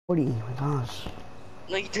40, my gosh.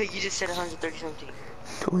 No, you just said 130 something.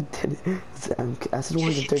 No, it didn't. I said Yes, you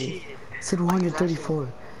 130. did. I said Why are you laughing?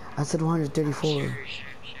 134. I said 134. Sure.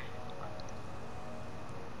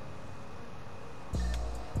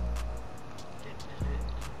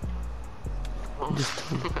 Just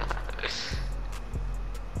tell me.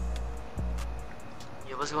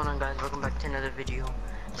 Yo, what's going on, guys? Welcome back to another video.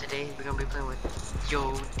 Today we're gonna be playing with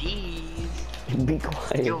Yo D's. Be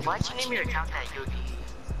quiet. Yo, why'd you name your account that Yo D's?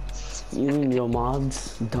 You mean your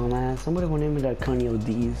mods? Dumbass. Somebody will name me that Kanye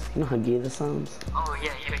D's. You know how gay that sounds? Oh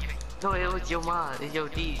yeah. No, it was Yo Mod. It's Yo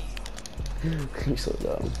D's. You're so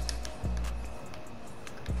dumb.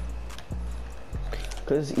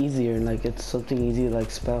 Cause it's easier, like it's something easy to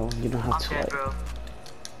like spell. You don't have I'm to dead,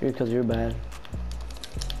 like. bro. Cause you're bad.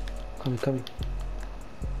 Come.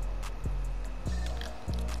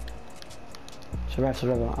 Survive.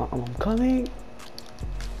 I'm coming.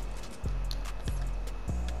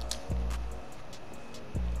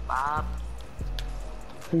 Bob.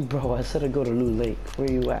 Bro, I said I go to Lou Lake.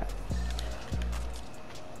 Where you at?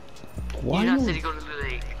 Why You not you? said to go to the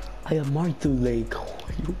lake. I am marked Lou Lake.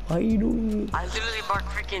 Why are you doing it? I literally marked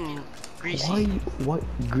freaking Greasy. Why? What?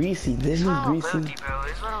 Greasy? There's no This one I don't play with greasy. you, bro.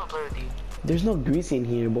 This one I don't play with you. There's no greasy in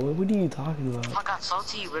here, boy. What are you talking about? If I got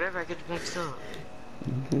salty, whatever, I could have mixed up.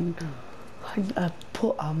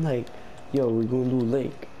 I'm like, yo, we're going to Lou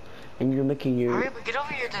Lake, and you're making your. Hurry up and get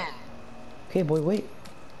over here then. Okay, boy, wait.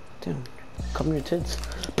 Damn, come here, tits.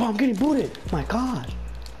 Bro, I'm getting booted. My God.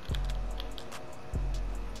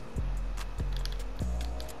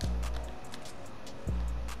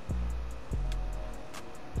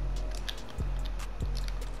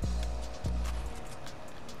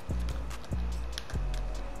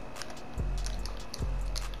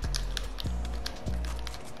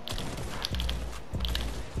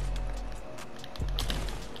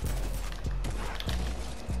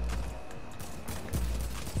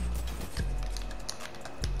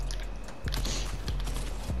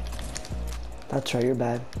 That's right, you're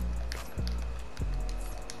bad.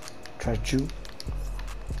 Trust you.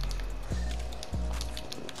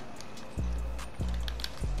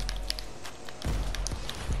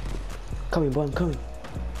 Coming, boy, I'm coming.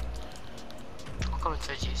 I'm coming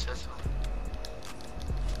to Jesus.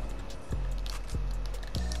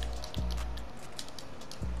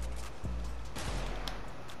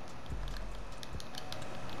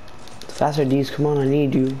 Faster, D's, come on, I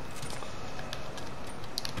need you.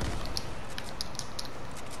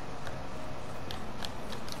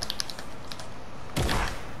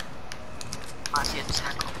 I see a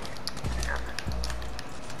tackle.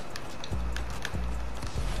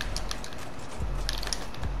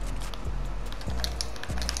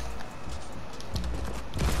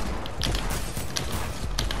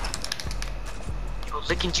 Yo,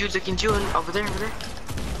 licking you, and over there.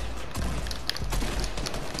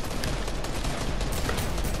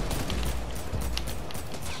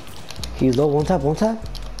 He's low, one tap.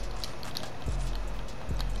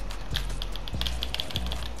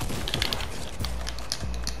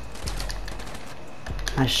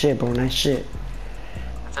 Nice shit, bro, nice shit.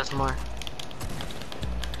 That's more.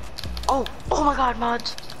 Oh my God,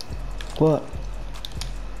 mods. What?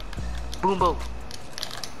 Boombo.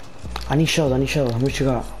 I need shells. How much you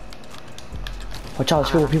got? Watch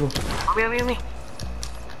out, there's people. On me.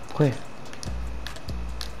 Wait.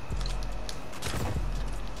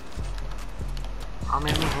 On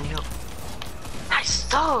me, hand you up. Nice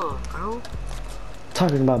stuff, bro.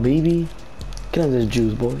 Talking about baby. Get on this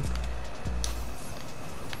juice, boy. I'm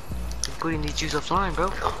putting these juice offline,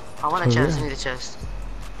 bro. I want a For chest, real? I need a chest.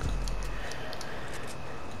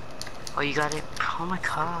 Oh, you got it? Oh my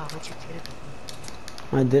God, what'd you get?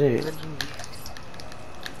 I didn't.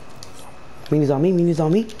 Mini's on me.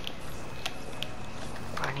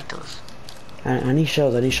 Bro, I need those. I need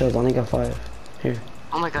shells. I only got 5. Here.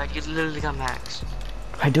 Oh my God, you literally got max.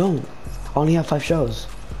 I don't. I only have 5 shells.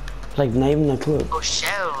 Like, not even a clue. Oh,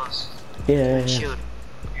 shells. Yeah. Shoot.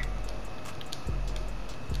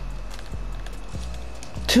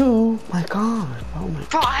 2? My God. Oh my.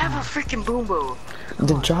 Bro, I have a freaking boombo.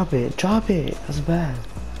 Then drop it. That's bad.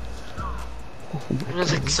 Oh my It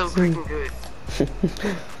was like so freaking good.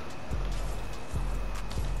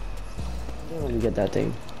 Let me get that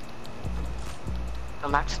thing.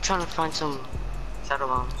 I'm actually trying to find some shadow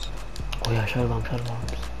bombs. Oh yeah, shadow bombs.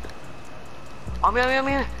 On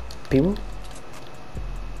me. People?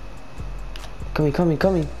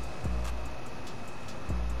 Coming.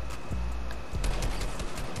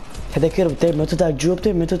 Had that kid up there, mental that Jew up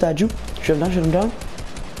there, Shoot him down.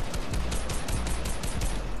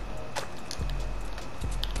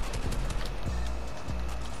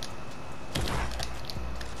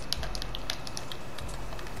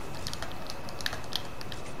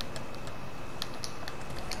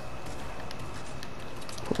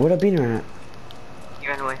 Where that beaner at? He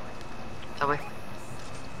ran away. That way.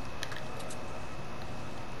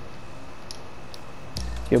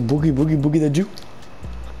 Yo, boogie the Jew.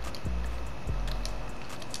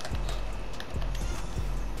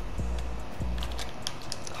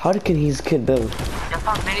 How can his kid build? Yeah, I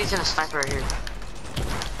found minis and a sniper right here.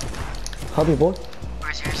 Help me, boy.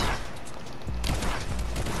 Where's yours?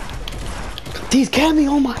 These get me,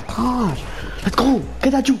 oh my gosh. Let's go. Get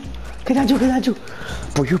that Jew. Get that Jew, get that Jew.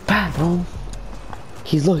 Bro, you're bad, bro.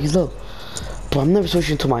 He's low, he's low. Bro, I'm never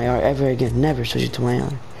switching to my AR ever again. Never switching to my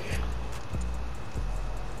AR.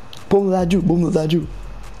 Boom that Jew, boom that Jew.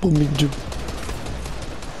 Boom the Jew.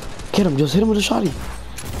 Get him, just hit him with a shotty.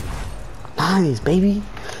 Nice, baby.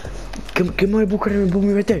 Get my book and boom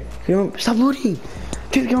me right there. Stop looting.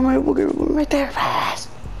 Just get my book and boom me right there. Fast.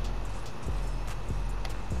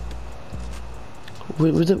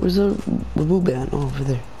 Where's the boot band? Oh, over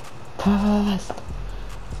there. Fast.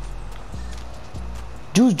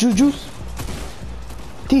 Juice.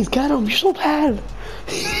 These got him. You're so bad.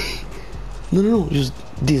 No. Just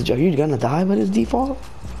these. Are you gonna die by this default?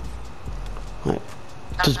 Alright.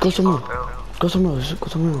 Just go somewhere. Go somewhere else. Go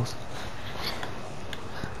somewhere else.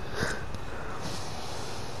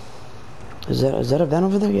 Is that a van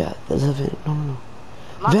over there? Yeah, there's a van. No.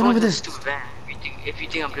 I'm Van not over there. stupid van. If you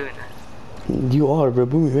think I'm doing that. You are, bro.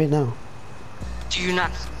 Boom me right now. Do you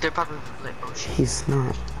not? They're probably like, oh shit. He's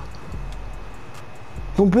not.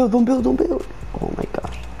 Don't build. Oh my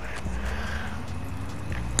gosh.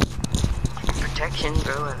 Protection,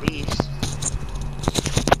 bro, at least.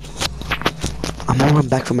 I'm gonna run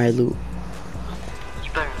back for my loot.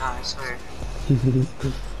 You better not, I swear.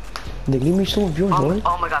 They give me some of yours, boy.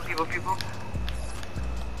 Oh my god, people.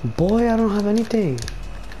 Boy, I don't have anything.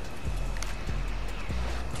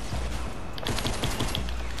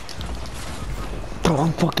 Bro,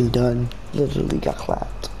 I'm fucking done. Literally got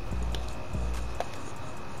clapped.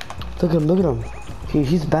 Look at him.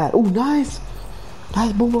 He's bad. Oh, nice.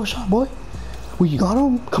 Nice boom shot, boy. Oh, you got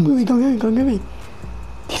him? Come get me.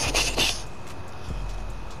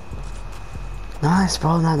 Nice,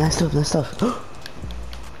 bro. Nice stuff. Oh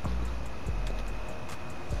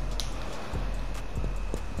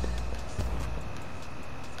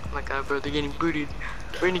my god, bro, they're getting booted.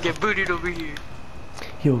 We're gonna get booted over here.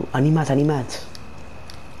 Yo, I need mats.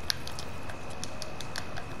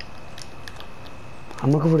 I'm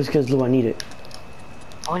looking for this kid's loot. I need it.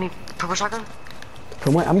 Oh, I need purple shotgun?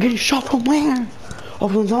 From where? I'm getting shot from where? Oh,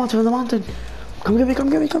 from the mountain. Come get me.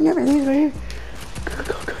 He's right here. Come.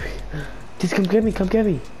 Just come get me. Come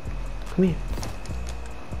here.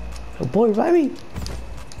 Oh, boy, revive me.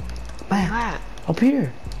 Man, Where at? up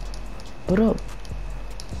here. What up?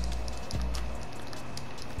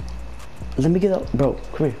 Let me get the, bro,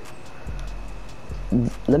 come here.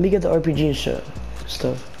 Let me get the RPG and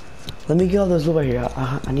stuff. Let me get all this loot right here.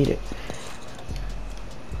 I need it.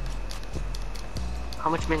 How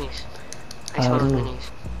much minis? I I don't know. minis.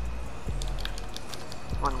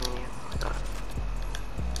 1 mini. Oh my god.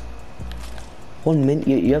 1 minute.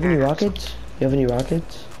 You have any rockets? You have any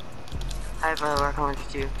rockets? I have a rocket launcher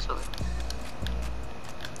too, so.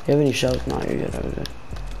 You have any shells? No, you're good.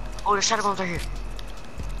 Oh, there's shadow bombs right here.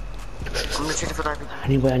 I'm gonna check it for the RPG.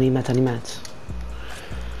 I need mats.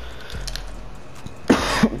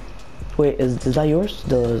 Wait, is that yours?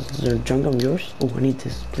 The junk gun yours? Oh, I need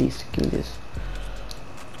this. Please, give me this.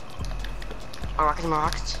 More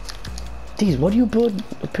rockets. These, why do you build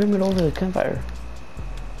a pyramid over the campfire?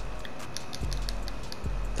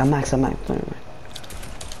 I'm max. Never mind.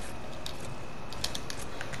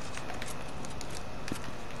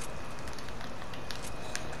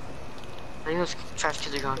 I think those trash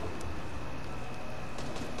kids are gone.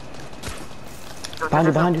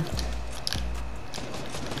 Behind you.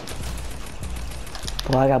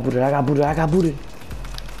 Oh, I got booted.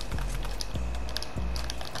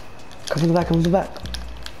 Come from the back.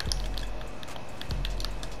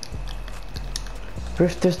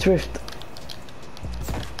 Rift.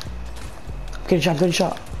 I'm getting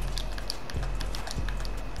shot.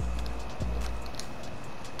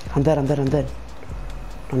 I'm dead.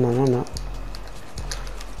 No.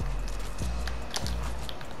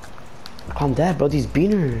 I'm dead, bro. These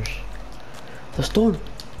beaners. The storm.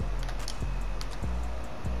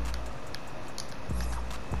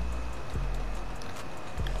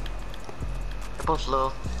 They're both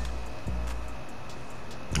low.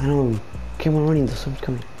 I know. Keep on running. The storm's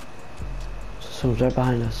coming. The storm's right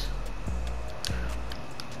behind us.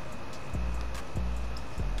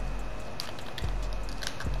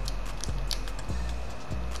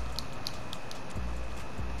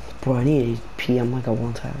 Bro, I need a PM like a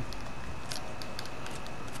one time.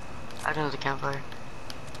 I don't know the campfire.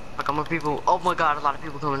 Like, how more people? Oh my god, a lot of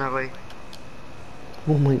people coming our way.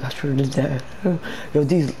 Oh my gosh, we're just there. Yo,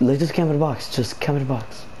 these, like, just camp in the box. Just camp in the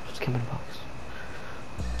box. Just camp in the box.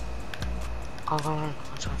 Oh, hold on.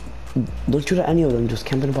 What's on? Don't shoot at any of them, just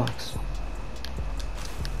camp in the box.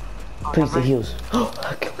 Oh, Please, the never mind. heals. Oh,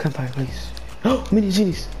 campfire, please. Oh,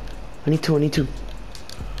 minis. I need two.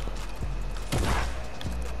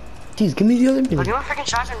 Jeez, give me the other Oh, mini. give me my freaking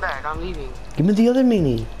shotgun bag. I'm leaving. Give me the other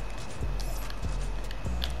mini.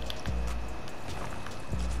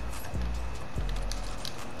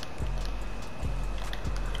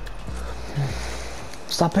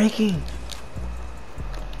 Stop breaking.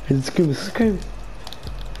 It's scream.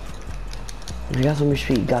 I got some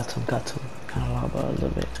speed. Got some. Kind of a lot, but a little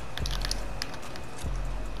bit.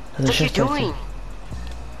 What are you doing?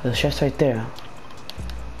 There's a chest right there.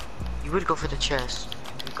 You would go for the chest,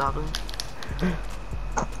 you goblin.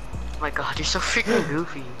 Oh my god, you're so freaking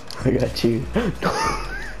goofy. I got you.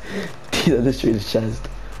 Dude, I destroyed his chest.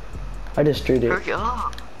 I destroyed it. Hurry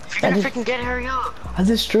up. If you're gonna freaking get it, hurry up. I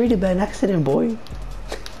destroyed it by an accident, boy.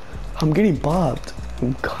 I'm getting bopped.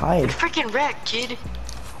 I'm You're hide. freaking wrecked, kid.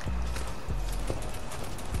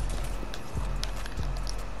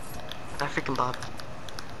 I freaking bob.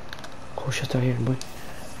 Oh, shit's right here, boy.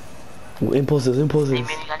 Ooh, impulses. I need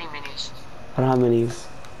minis, I don't have minis.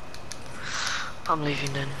 I'm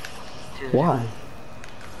leaving then. Why?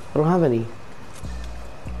 I don't have any.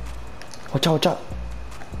 Watch out.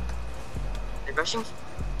 They're rushing?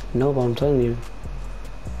 No, but I'm telling you.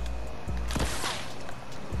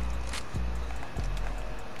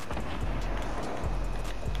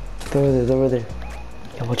 They're over there.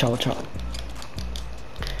 Yeah, watch out.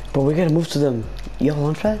 Bro, we gotta move to them. You have a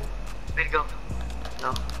launch pad? Way to go.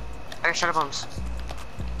 No. I got shadow bombs.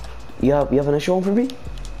 You have an extra one for me?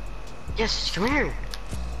 Yes, come here.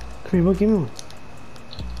 Come here, bro, give me one.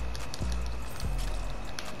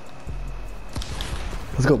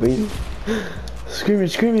 Let's go, baby.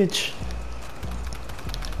 Scrimmage.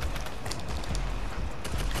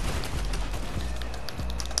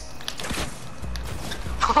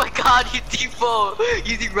 Oh my god, you default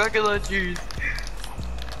using rocket launchers.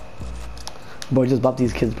 Boy, just bop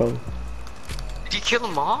these kids, bro. Did you kill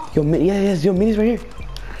them all? Yo, yo, minis right here.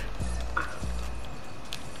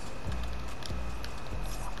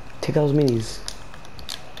 Take out those minis.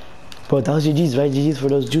 Bro, that was GG's, right? GG's for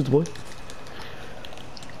those dudes, boy.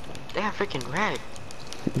 They have freaking red.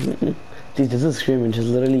 Dude, this is scrimmage. It's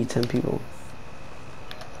literally 10 people.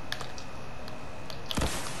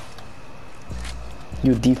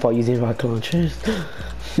 You default using rocket launchers.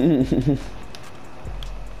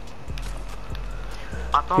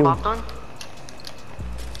 Bopped on?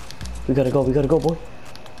 We gotta go, boy.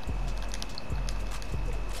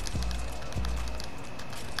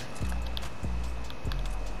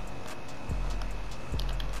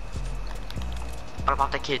 What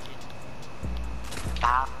about the kid?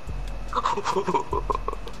 Stop.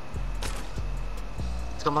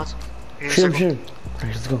 Let's go, Mons. Shoot him.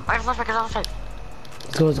 Alright, let's go. Alright, flashback.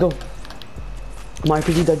 Let's go. My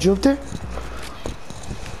RPG that you up there?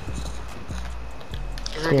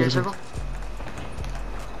 Is there a circle?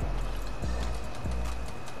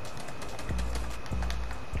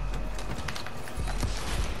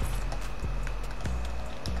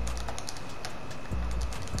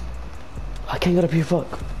 I can't get up here,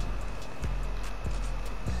 fuck.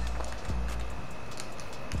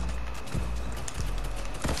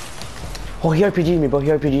 Oh, he RPG'd me, bro. He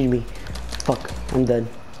RPG'd me. Fuck, I'm dead.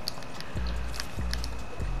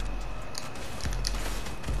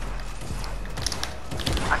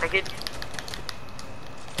 I think it.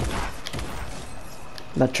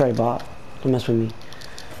 That try bot. Don't mess with me.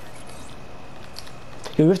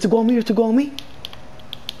 Yo, you have to go on me.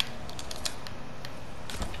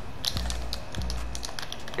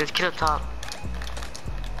 There's a kid up top.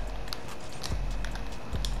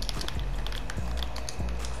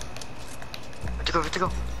 Where to go?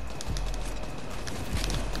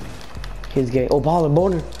 He's gay. Oh, baller,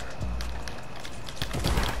 boner.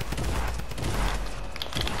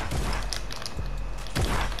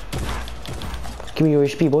 Give me your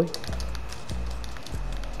HP, boy.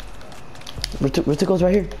 Vertical's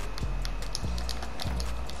right here.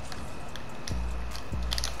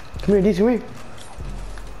 Come here, Deez, come here.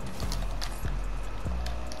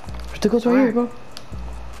 Vertical's right here, bro.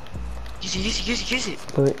 Use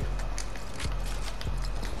it. Wait.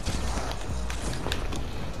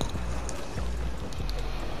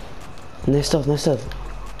 Nice stuff.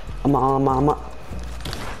 I'm out.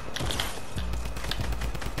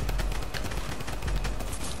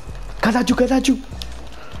 Got you.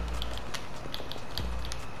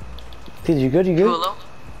 Dude, you good? You hello?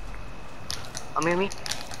 I'm in me.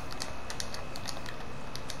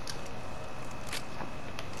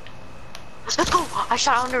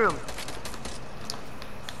 shot under him.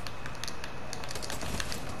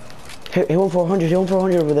 He won 400, he won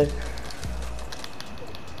 400 over there.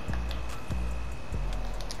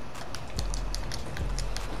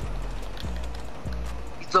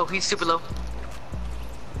 He's low, he's super low.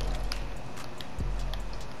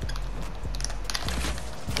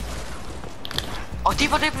 Oh,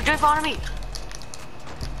 deep on me.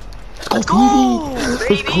 Let's go,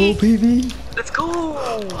 Let's go, baby. Let's go.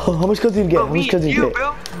 Oh, how much kills did you get? Bro, How much kills did you get?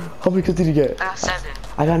 bro. How many kills did you get? I got 7.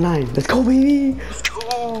 I got 9. Let's go, baby. Let's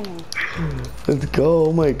go. Let's go.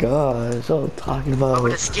 Oh my god. That's what I'm talking about. We're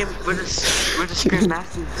the Scrim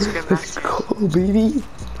Masters. Let's go, baby.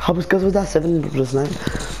 How much kills was that? 7 plus 9?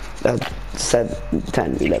 7,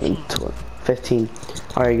 10, 11, 12, 15.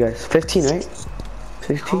 Alright, guys. 15, right?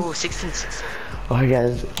 16? Oh, 16. Alright,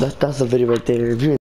 guys. That's the video right there. If you